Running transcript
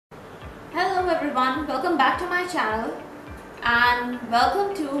Hello everyone, welcome back to my channel and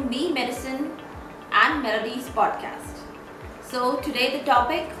welcome to Me, Medicine and Melodies podcast. So today the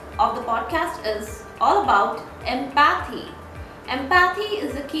topic of the podcast is all about empathy. Empathy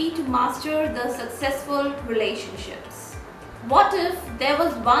is the key to master the successful relationships. What if there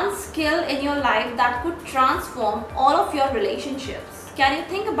was one skill in your life that could transform all of your relationships? Can you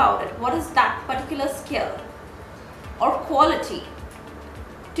think about it? What is that particular skill or quality?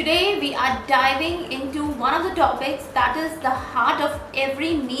 Today we are diving into one of the topics that is the heart of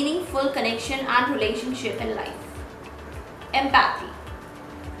every meaningful connection and relationship in life. Empathy.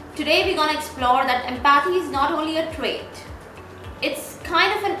 Today we're going to explore that empathy is not only a trait, it's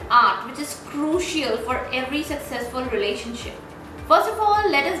kind of an art which is crucial for every successful relationship. First of all,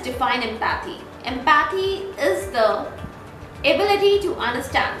 let us define empathy. Empathy is the ability to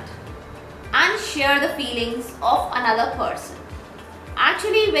understand and share the feelings of another person.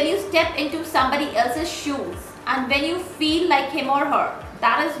 Actually, when you step into somebody else's shoes and when you feel like him or her,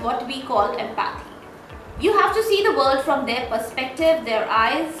 that is what we call empathy. You have to see the world from their perspective, their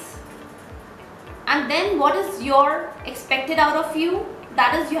eyes, and then what is your expected out of you?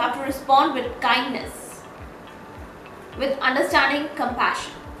 That is, you have to respond with kindness, with understanding,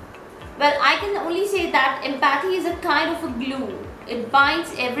 compassion. Well, I can only say that empathy is a kind of a glue. It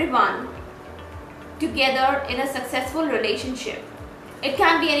binds everyone together in a successful relationship. It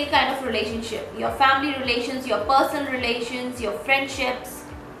can be any kind of relationship, your family relations, your personal relations, your friendships,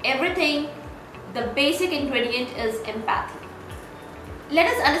 everything. The basic ingredient is empathy. Let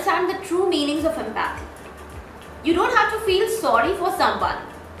us understand the true meanings of empathy. You don't have to feel sorry for someone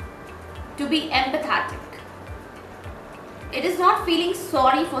to be empathetic. It is not feeling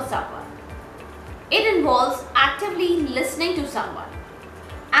sorry for someone. It involves actively listening to someone.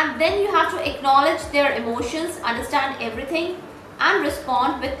 And then you have to acknowledge their emotions, understand everything, and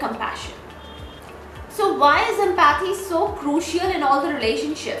respond with compassion. So why is empathy so crucial in all the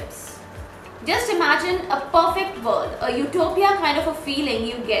relationships? Just imagine a perfect world, a utopia kind of a feeling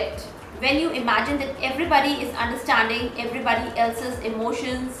you get when you imagine that everybody is understanding everybody else's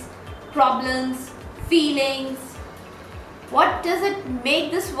emotions, problems, feelings. What does it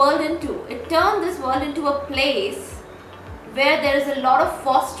make this world into? It turns this world into a place where there is a lot of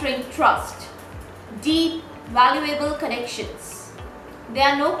fostering trust, deep, valuable connections. There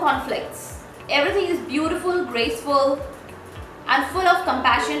are no conflicts. Everything is beautiful, graceful, and full of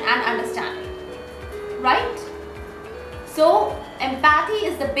compassion and understanding. Right? So, empathy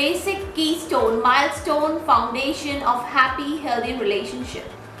is the basic keystone, milestone, foundation of happy, healthy relationship.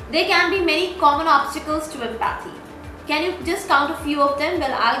 There can be many common obstacles to empathy. Can you just count a few of them?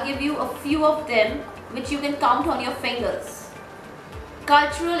 Well, I'll give you a few of them which you can count on your fingers.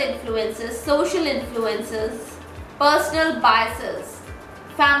 Cultural influences, social influences, personal biases,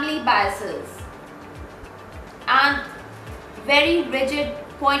 family biases, and very rigid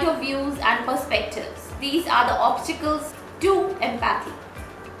point of views and perspectives. These are the obstacles to empathy.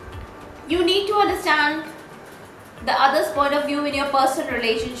 You need to understand the other's point of view in your personal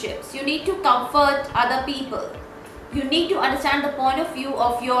relationships. You need to comfort other people. You need to understand the point of view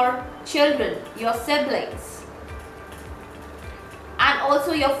of your children, your siblings, and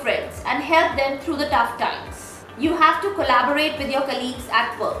also your friends, and help them through the tough times. You have to collaborate with your colleagues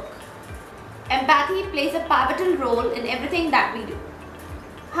at work. Empathy plays a pivotal role in everything that we do.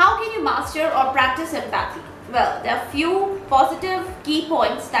 How can you master or practice empathy? Well, there are few positive key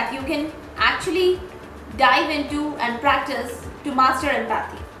points that you can actually dive into and practice to master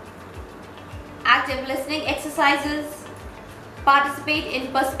empathy. Active listening exercises, participate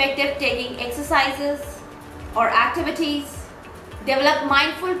in perspective taking exercises or activities, develop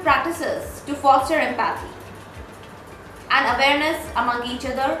mindful practices to foster empathy and awareness among each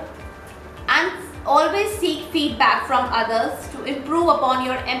other, and always seek feedback from others to improve upon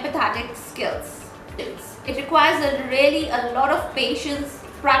your empathetic skills. It requires really a lot of patience,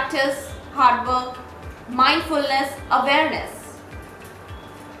 practice, hard work, mindfulness, awareness,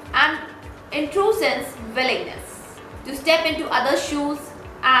 and in true sense, willingness to step into others' shoes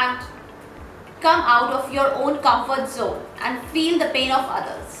and come out of your own comfort zone and feel the pain of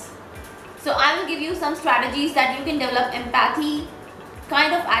others. So I will give you some strategies that you can develop empathy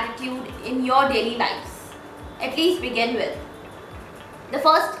kind of attitude in your daily lives. At least begin with. The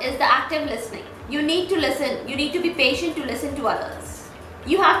first is the active listening. You need to listen. You need to be patient to listen to others.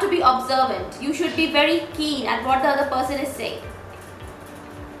 You have to be observant. You should be very keen at what the other person is saying.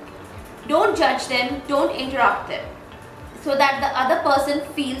 Don't judge them. Don't interrupt them, so that the other person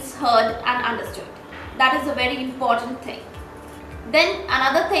feels heard and understood. That is a very important thing. Then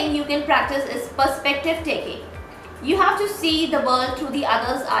another thing you can practice is perspective taking. You have to see the world through the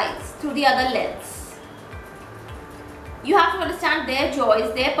other's eyes, through the other lens. You have to understand their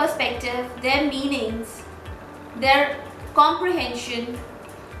joys, their perspective, their meanings, their comprehension,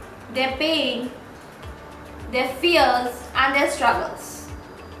 their pain, their fears and their struggles.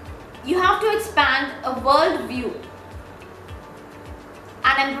 You have to expand a world view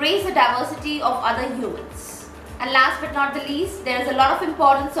and embrace the diversity of other humans. And last but not the least, there is a lot of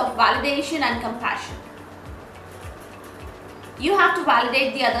importance of validation and compassion. You have to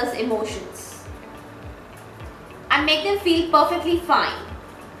validate the other's emotions and make them feel perfectly fine,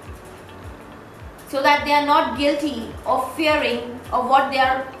 so that they are not guilty of fearing of what they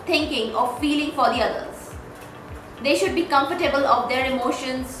are thinking or feeling for the others. They should be comfortable of their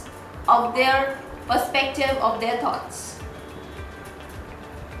emotions, of their perspective, of their thoughts.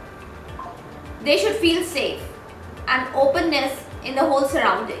 They should feel safe and openness in the whole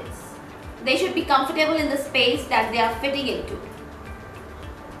surroundings. They should be comfortable in the space that they are fitting into.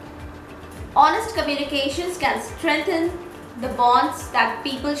 Honest communications can strengthen the bonds that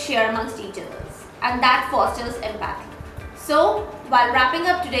people share amongst each other, and that fosters empathy. So, while wrapping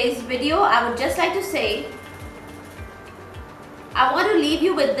up today's video, I would just like to say, I want to leave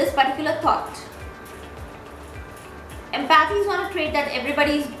you with this particular thought. Empathy is not a trait that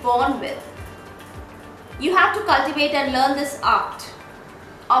everybody is born with. You have to cultivate and learn this art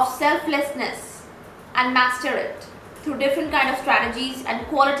of selflessness and master it through different kind of strategies and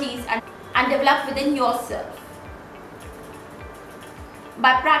qualities and develop within yourself.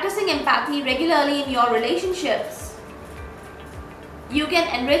 By practicing empathy regularly in your relationships, you can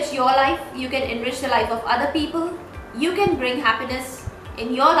enrich your life, you can enrich the life of other people, you can bring happiness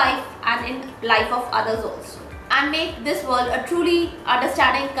in your life and in life of others also, and make this world a truly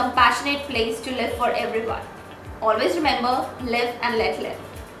understanding, compassionate place to live for everyone. Always remember, live and let live.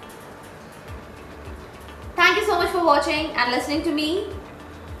 Thank you so much for watching and listening to me.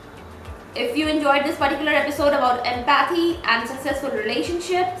 If you enjoyed this particular episode about empathy and successful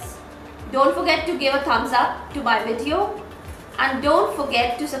relationships, don't forget to give a thumbs up to my video. And don't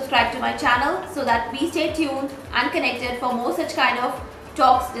forget to subscribe to my channel so that we stay tuned and connected for more such kind of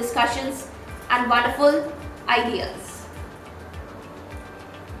talks, discussions and wonderful ideas.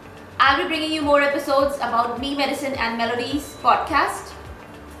 I'll be bringing you more episodes about Me, Medicine and Melodies podcast.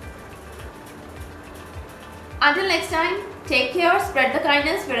 Until next time, take care, spread the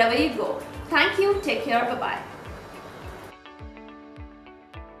kindness wherever you go. Thank you, take care, bye-bye.